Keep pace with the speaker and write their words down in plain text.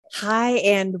Hi,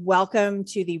 and welcome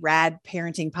to the RAD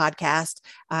Parenting Podcast,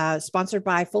 sponsored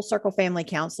by Full Circle Family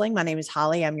Counseling. My name is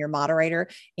Holly. I'm your moderator.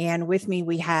 And with me,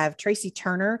 we have Tracy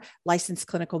Turner, licensed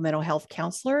clinical mental health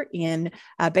counselor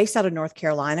based out of North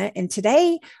Carolina. And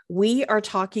today we are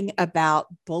talking about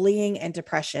bullying and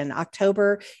depression.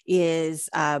 October is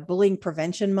Bullying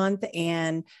Prevention Month,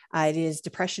 and it is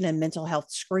Depression and Mental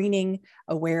Health Screening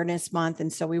Awareness Month.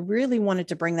 And so we really wanted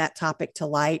to bring that topic to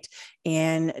light.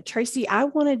 And Tracy, I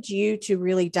wanted you to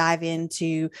really dive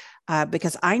into,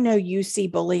 because I know you see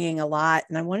bullying a lot,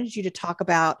 and I wanted you to talk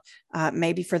about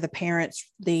maybe for the parents,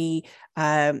 the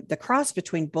cross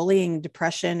between bullying and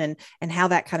depression and how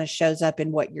that kind of shows up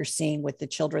in what you're seeing with the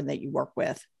children that you work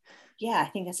with. Yeah, I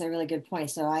think that's a really good point.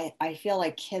 So I feel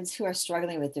like kids who are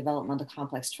struggling with developmental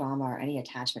complex trauma or any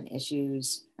attachment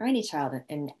issues or any child,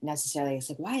 and necessarily it's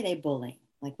like, why are they bullying?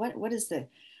 Like what is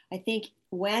I think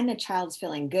when a child's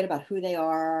feeling good about who they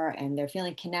are and they're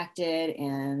feeling connected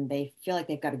and they feel like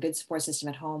they've got a good support system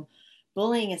at home,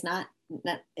 bullying is not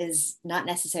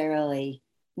necessarily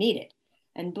needed.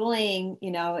 And bullying,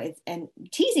 and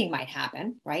teasing might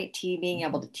happen, right? Being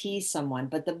able to tease someone,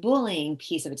 but the bullying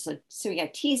piece of it. So we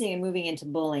got teasing and moving into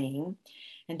bullying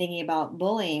and thinking about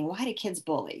bullying. Why do kids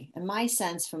bully? And my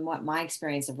sense from what my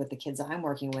experience of with the kids I'm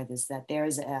working with is that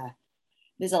there's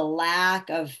a lack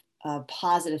of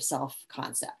positive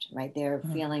self-concept, right? They're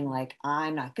feeling like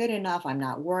I'm not good enough. I'm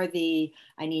not worthy.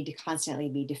 I need to constantly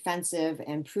be defensive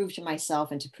and prove to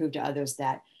myself and to prove to others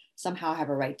that somehow have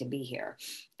a right to be here.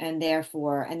 And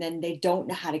therefore, and then they don't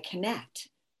know how to connect.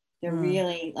 They're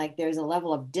really like, there's a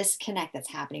level of disconnect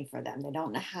that's happening for them. They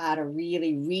don't know how to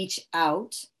really reach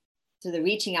out. So the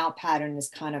reaching out pattern is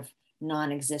kind of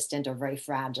non-existent or very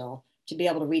fragile to be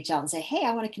able to reach out and say, hey,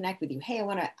 I want to connect with you. Hey, I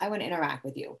want to interact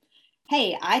with you.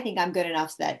 Hey, I think I'm good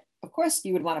enough that of course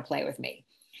you would want to play with me.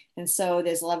 And so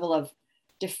there's a level of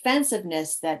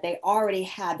defensiveness that they already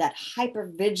have, that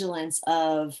hypervigilance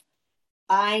of,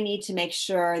 I need to make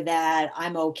sure that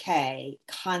I'm okay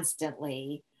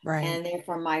constantly. Right. And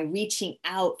therefore my reaching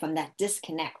out from that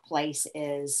disconnect place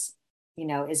is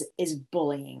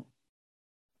bullying.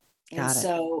 Got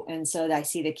it. And so I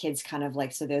see the kids kind of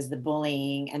like, so there's the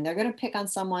bullying and they're going to pick on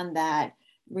someone that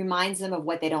reminds them of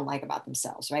what they don't like about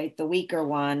themselves, right? The weaker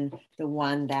one, the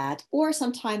one that, or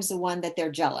sometimes the one that they're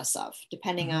jealous of,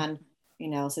 depending on,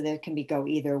 so there can go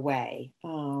either way.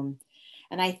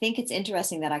 And I think it's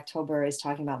interesting that October is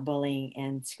talking about bullying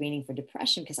and screening for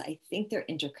depression, because I think they're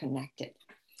interconnected.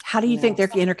 How do you think they're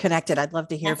interconnected? I'd love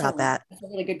to hear about that. That's a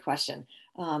really good question.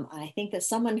 I think that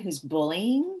someone who's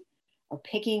bullying or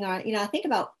picking on, think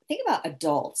about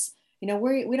adults. We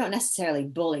don't necessarily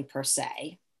bully per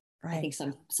se. Right. I think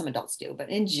some adults do, but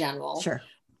in general, sure,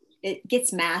 it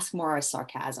gets masked more as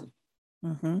sarcasm.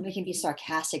 Mm-hmm. We can be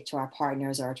sarcastic to our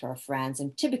partners or to our friends,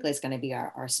 and typically it's going to be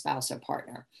our spouse or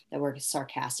partner that we're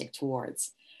sarcastic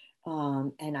towards.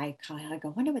 And I kind of go,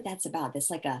 wonder what that's about.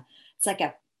 It's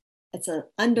an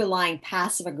underlying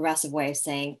passive aggressive way of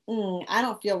saying, I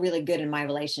don't feel really good in my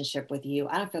relationship with you.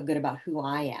 I don't feel good about who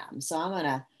I am. So I'm going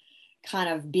to kind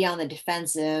of be on the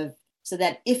defensive so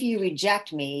that if you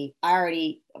reject me,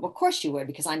 of course you would,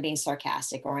 because I'm being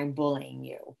sarcastic or I'm bullying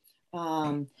you.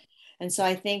 And so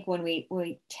I think when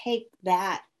we take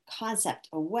that concept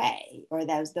away, or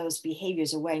those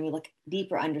behaviors away, and we look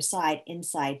deeper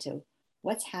inside to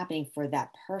what's happening for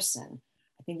that person,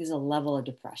 I think there's a level of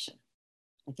depression.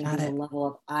 I think there's a level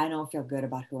of, I don't feel good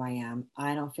about who I am.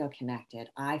 I don't feel connected.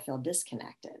 I feel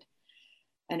disconnected.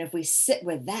 And if we sit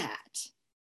with that,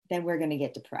 then we're going to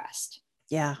get depressed.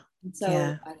 Yeah.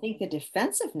 So I think the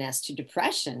defensiveness to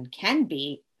depression can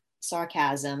be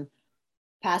sarcasm,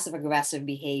 passive aggressive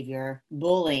behavior,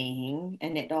 bullying,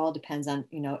 and it all depends on,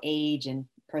 age and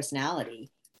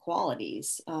personality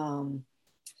qualities.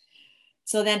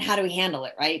 So then how do we handle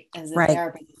it, right? As a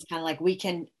therapist, it's kind of like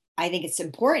I think it's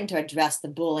important to address the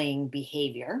bullying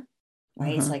behavior,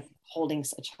 right? It's like holding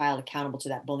a child accountable to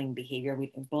that bullying behavior.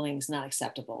 Bullying is not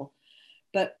acceptable.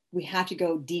 But we have to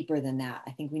go deeper than that.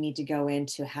 I think we need to go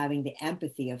into having the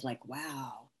empathy of like,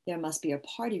 wow, there must be a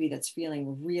part of you that's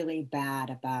feeling really bad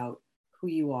about who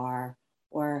you are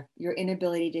or your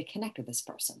inability to connect with this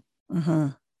person.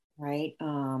 Right.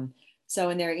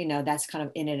 So in there, that's kind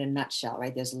of in a nutshell,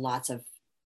 right? There's lots of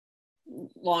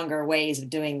longer ways of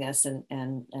doing this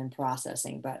and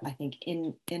processing. But I think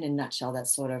in a nutshell,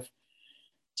 that's sort of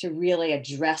to really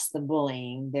address the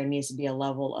bullying. There needs to be a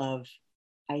level of,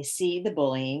 I see the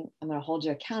bullying. I'm going to hold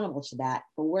you accountable to that,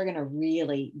 but we're going to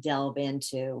really delve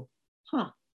into,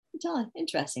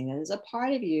 interesting. There's a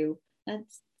part of you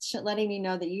that's letting me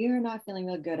know that you're not feeling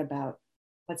real good about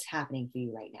what's happening for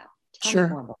you right now. Tell me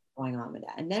more about going on with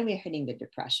that. And then we're hitting the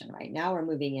depression, right? Now we're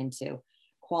moving into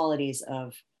qualities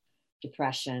of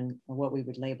depression, or what we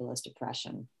would label as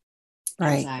depression,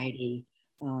 Right. anxiety,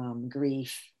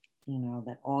 grief,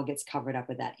 that all gets covered up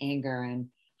with that anger and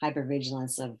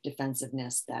hypervigilance of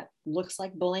defensiveness that looks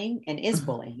like bullying and is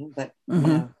bullying, but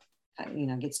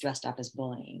gets dressed up as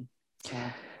bullying. So,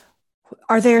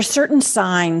 are there certain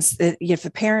signs that if a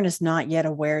parent is not yet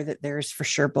aware that there's for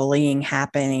sure bullying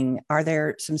happening, are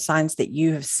there some signs that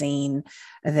you have seen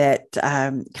that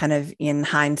kind of in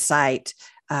hindsight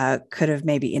could have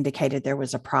maybe indicated there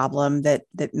was a problem, that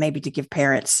maybe to give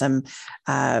parents some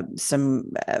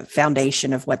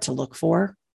foundation of what to look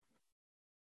for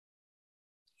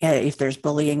if there's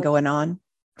bullying going on?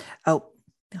 Oh,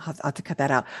 I'll have to cut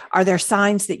that out. Are there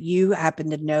signs that you happen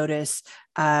to notice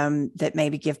that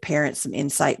maybe give parents some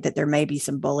insight that there may be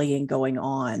some bullying going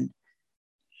on?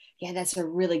 Yeah, that's a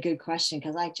really good question,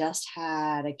 because I just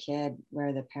had a kid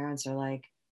where the parents are like,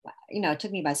 it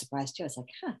took me by surprise too. It's like,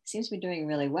 seems to be doing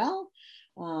really well.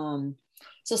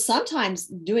 So sometimes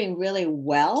doing really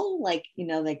well, like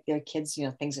their kids,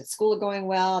 things at school are going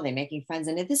well, they're making friends.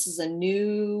 And if this is a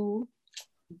new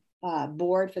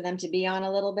board for them to be on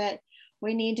a little bit,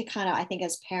 we need to kind of, I think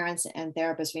as parents and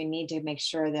therapists, we need to make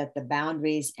sure that the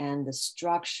boundaries and the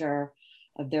structure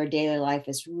of their daily life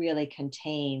is really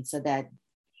contained, so that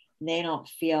they don't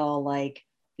feel like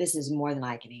this is more than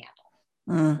I can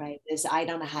handle, right? I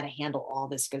don't know how to handle all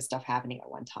this good stuff happening at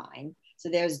one time. So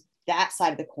there's that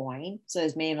side of the coin. So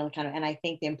there's maybe and I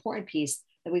think the important piece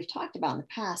that we've talked about in the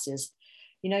past is,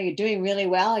 you're doing really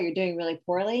well, you're doing really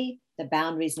poorly. The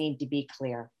boundaries need to be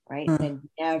clear, right? And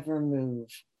never move.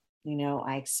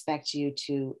 I expect you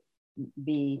to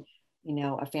be,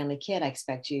 a family kid. I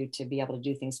expect you to be able to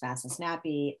do things fast and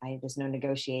snappy. There's no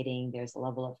negotiating. There's a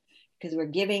level of, because we're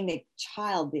giving the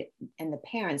child and the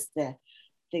parents the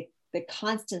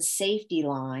constant safety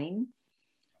line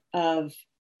of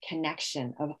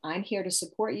connection, of I'm here to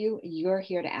support you. You're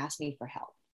here to ask me for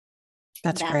help.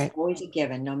 That's great. Always a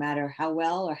given, no matter how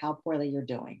well or how poorly you're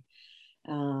doing.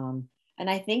 And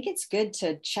I think it's good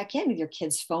to check in with your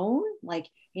kid's phone. Like,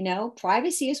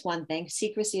 privacy is one thing,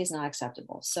 secrecy is not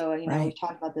acceptable. So, we've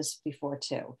talked about this before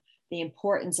too. The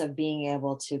importance of being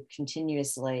able to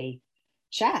continuously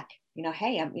check,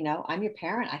 hey, I'm your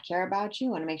parent. I care about you.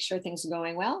 I want to make sure things are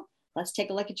going well. Let's take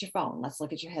a look at your phone. Let's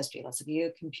look at your history. Let's look at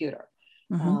your computer.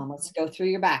 Let's go through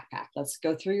your backpack. Let's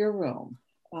go through your room.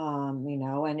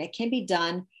 And it can be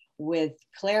done with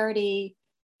clarity,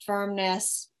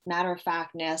 firmness, matter of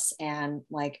factness. And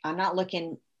like, I'm not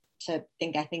looking to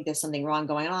I think there's something wrong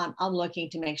going on. I'm looking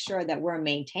to make sure that we're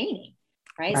maintaining,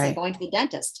 right? It's like going to the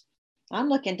dentist. I'm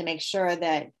looking to make sure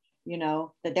that,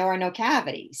 that there are no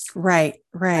cavities. Right.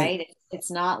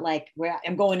 It's not like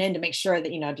I'm going in to make sure that,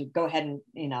 to go ahead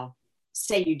and,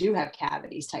 say you do have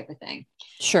cavities type of thing.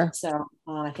 Sure. So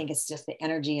I think it's just the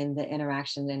energy and the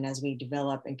interaction. And as we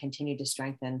develop and continue to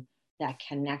strengthen that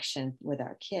connection with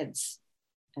our kids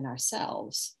and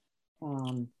ourselves,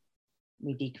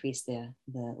 we decrease the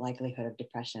likelihood of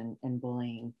depression and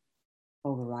bullying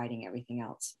overriding everything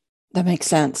else. That makes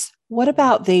sense. What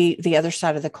about the other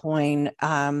side of the coin?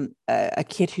 A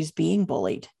kid who's being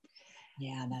bullied.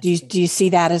 Yeah. Do you see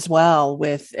that as well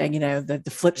with, the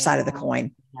flip side of the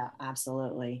coin? Yeah,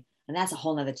 absolutely. And that's a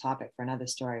whole nother topic for another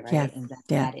story, right? Yeah. And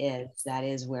that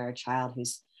is where a child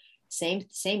who's same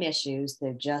issues,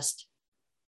 they're just,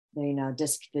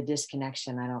 the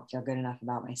disconnection. I don't feel good enough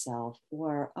about myself,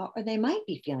 or they might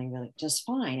be feeling really just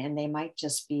fine. And they might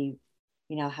just be,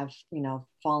 have,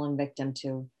 fallen victim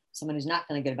to someone who's not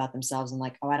feeling good about themselves, and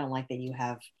like, oh, I don't like that you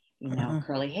have,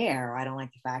 curly hair, or I don't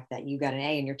like the fact that you got an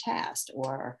A in your test,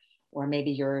 or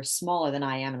maybe you're smaller than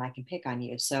I am and I can pick on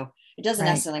you. So it doesn't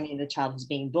necessarily mean the child who's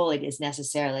being bullied is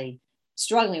necessarily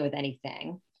struggling with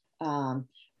anything,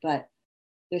 but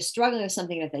they're struggling with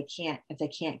something that if they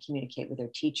can't communicate with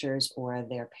their teachers or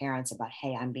their parents about,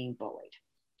 hey, I'm being bullied.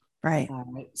 Right.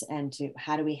 And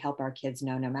how do we help our kids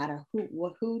know, no matter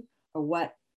who or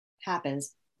what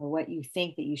happens, or what you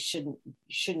think that you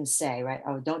shouldn't say, right?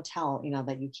 Oh, don't tell,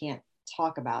 that you can't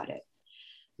talk about it.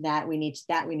 That we need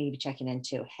to be checking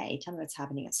into. Hey, tell me what's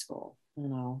happening at school,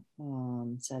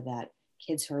 so that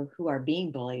kids who are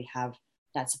being bullied have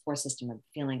that support system of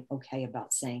feeling okay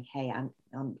about saying, hey,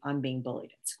 I'm being bullied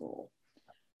at school.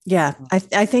 Yeah,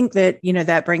 I think that,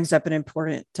 that brings up an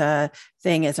important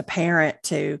thing as a parent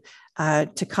to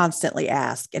constantly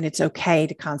ask, and it's okay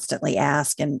to constantly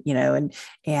ask. And,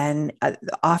 and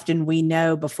often we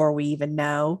know before we even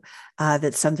know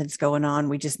that something's going on.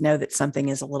 We just know that something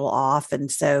is a little off.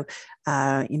 And so,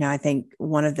 I think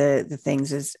one of the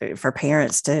things is for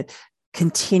parents to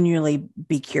continually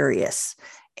be curious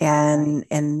and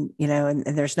and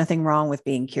there's nothing wrong with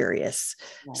being curious.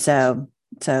 Right. So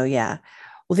yeah.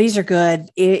 Well, these are good.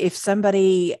 If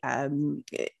somebody,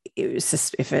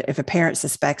 if a parent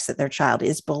suspects that their child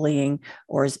is bullying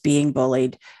or is being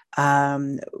bullied,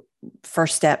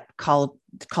 first step, call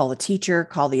a teacher,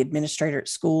 call the administrator at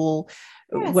school.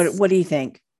 Yes. What do you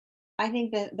think? I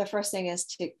think that the first thing is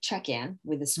to check in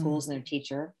with the schools and their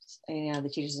teachers. The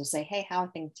teachers will say, "Hey,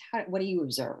 what are you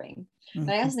observing?" But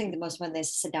I also think the most when they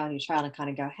sit down with your child and kind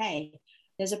of go, "Hey,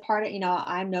 there's a part of,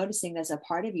 I'm noticing there's a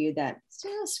part of you that's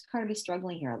just kind of be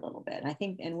struggling here a little bit." And I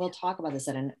think, and we'll talk about this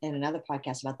in another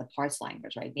podcast about the parts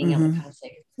language, right? Being able to kind of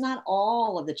say, it's not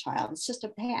all of the child. It's just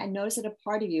hey, I notice that a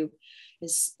part of you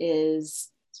is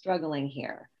struggling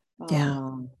here.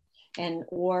 Yeah.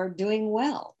 Or doing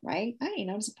well, right? I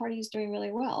notice a part of you is doing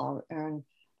really well.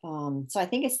 So I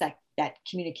think it's that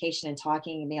communication and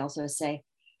talking. And they also say,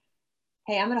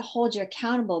 "Hey, I'm going to hold you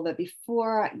accountable, but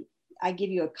before I give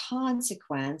you a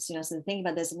consequence, so the thing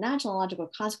about this natural and logical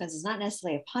consequence is not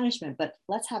necessarily a punishment, but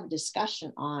let's have a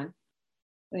discussion on,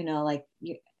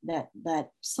 that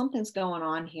something's going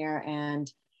on here." And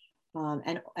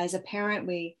as a parent,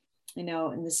 we,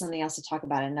 and this is something else to talk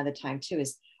about another time too,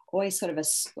 is always sort of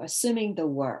assuming the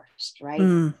worst, right?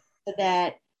 So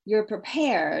that you're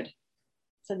prepared,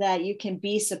 so that you can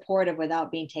be supportive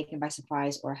without being taken by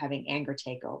surprise or having anger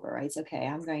take over, right? It's okay,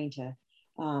 I'm going to,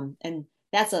 and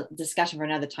that's a discussion for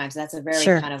another time. So that's a very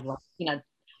kind of,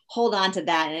 hold on to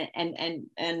that and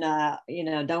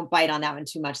don't bite on that one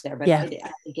too much there. But I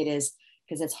think it is,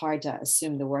 because it's hard to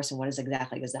assume the worst. And what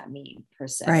exactly does that mean per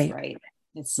se, right?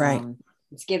 It's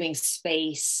it's giving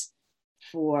space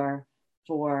for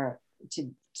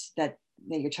that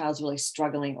your child's really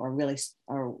struggling or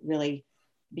really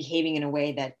behaving in a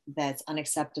way that's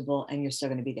unacceptable, and you're still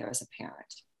going to be there as a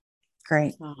parent.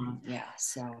 Great.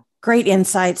 So great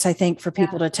insights, I think, for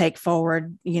people to take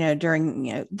forward,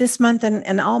 during, this month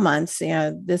and all months.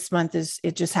 This month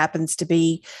it just happens to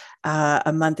be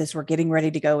a month as we're getting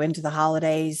ready to go into the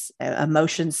holidays.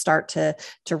 Emotions start to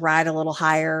ride a little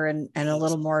higher and a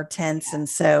little more tense. And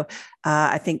so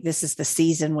I think this is the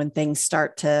season when things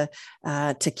start to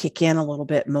kick in a little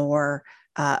bit more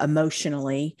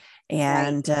emotionally.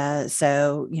 And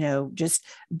so, just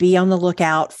be on the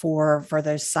lookout for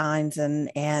those signs and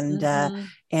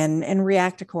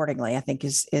react accordingly, I think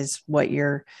is what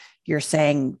you're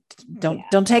saying.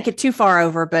 Don't take it too far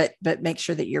over, but make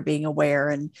sure that you're being aware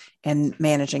and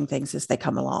managing things as they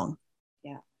come along.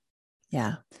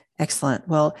 Yeah. Excellent.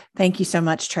 Well, thank you so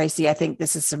much, Tracy. I think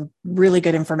this is some really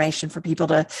good information for people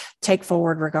to take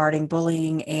forward regarding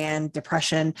bullying and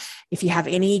depression. If you have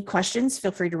any questions,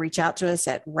 feel free to reach out to us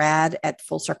at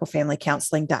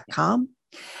rad@fullcirclefamilycounseling.com.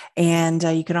 And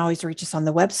you can always reach us on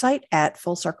the website at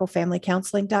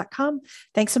fullcirclefamilycounseling.com.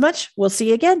 Thanks so much. We'll see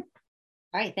you again.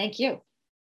 All right. Thank you.